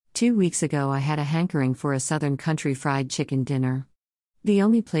2 weeks ago, I had a hankering for a Southern country fried chicken dinner. The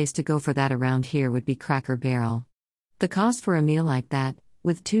only place to go for that around here would be Cracker Barrel. The cost for a meal like that,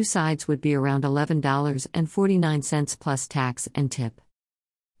 with two sides, would be around $11.49 plus tax and tip.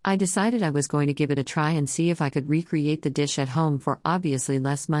 I decided I was going to give it a try and see if I could recreate the dish at home for obviously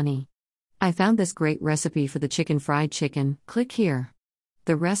less money. I found this great recipe for the fried chicken. Click here.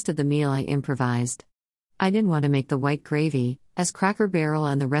 The rest of the meal I improvised. I didn't want to make the white gravy, as Cracker Barrel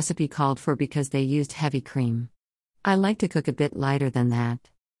and the recipe called for, because they used heavy cream. I like to cook a bit lighter than that.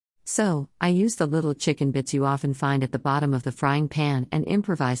 So, I used the little chicken bits you often find at the bottom of the frying pan and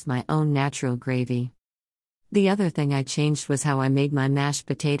improvised my own natural gravy. The other thing I changed was how I made my mashed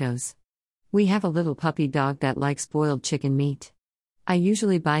potatoes. We have a little puppy dog that likes boiled chicken meat. I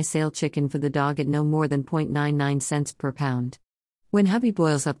usually buy sale chicken for the dog at no more than 0.99 cents per pound. When hubby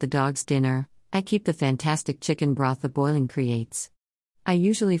boils up the dog's dinner, I keep the fantastic chicken broth the boiling creates. I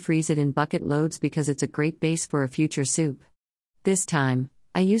usually freeze it in bucket loads because it's a great base for a future soup. This time,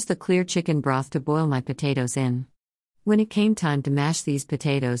 I used the clear chicken broth to boil my potatoes in. When it came time to mash these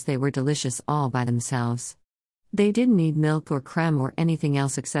potatoes, they were delicious all by themselves. They didn't need milk or creme or anything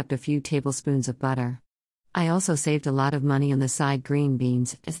else except a few tablespoons of butter. I also saved a lot of money on the side green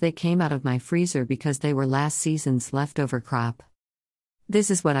beans, as they came out of my freezer because they were last season's leftover crop. This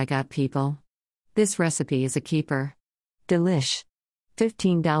is what I got, people. This recipe is a keeper. Delish.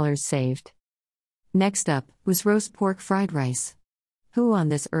 $15 saved. Next up was roast pork fried rice. Who on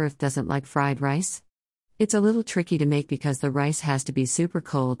this earth doesn't like fried rice? It's a little tricky to make because the rice has to be super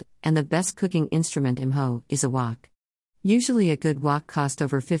cold, and the best cooking instrument is a wok. Usually a good wok costs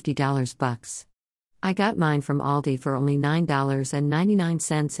over $50 bucks. I got mine from Aldi for only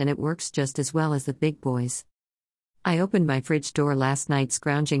 $9.99, and it works just as well as the big boys. I opened my fridge door last night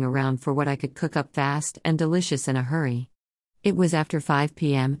scrounging around for what I could cook up fast and delicious in a hurry. It was after 5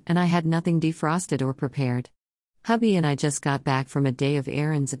 p.m. and I had nothing defrosted or prepared. Hubby and I just got back from a day of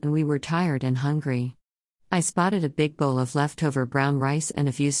errands and we were tired and hungry. I spotted a big bowl of leftover brown rice and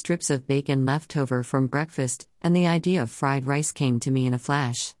a few strips of bacon leftover from breakfast, and the idea of fried rice came to me in a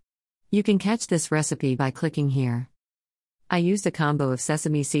flash. You can catch this recipe by clicking here. I used a combo of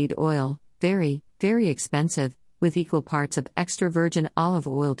sesame seed oil, very, very expensive, with equal parts of extra virgin olive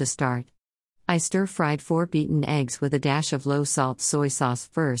oil to start. I stir-fried 4 beaten eggs with a dash of low-salt soy sauce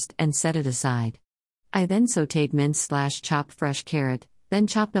first and set it aside. I then sautéed minced/chopped fresh carrot, then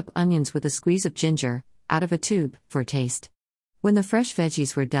chopped up onions with a squeeze of ginger, out of a tube, for taste. When the fresh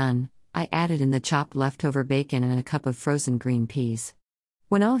veggies were done, I added in the chopped leftover bacon and a cup of frozen green peas.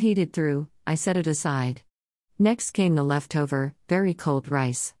 When all heated through, I set it aside. Next came the leftover, very cold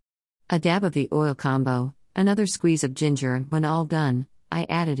rice. A dab of the oil combo, another squeeze of ginger, and when all done, I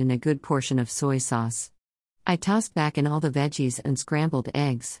added in a good portion of soy sauce. I tossed back in all the veggies and scrambled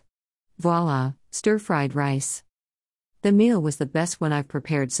eggs. Voila, stir-fried rice. The meal was the best one I've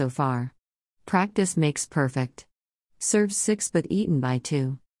prepared so far. Practice makes perfect. Served 6 but eaten by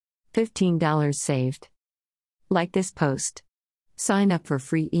 2. $15 saved. Like this post. Sign up for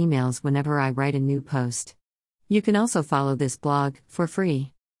free emails whenever I write a new post. You can also follow this blog for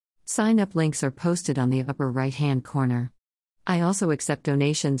free. Sign up links are posted on the upper right-hand corner. I also accept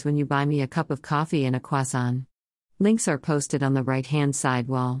donations when you buy me a cup of coffee and a croissant. Links are posted on the right-hand side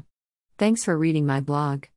wall. Thanks for reading my blog.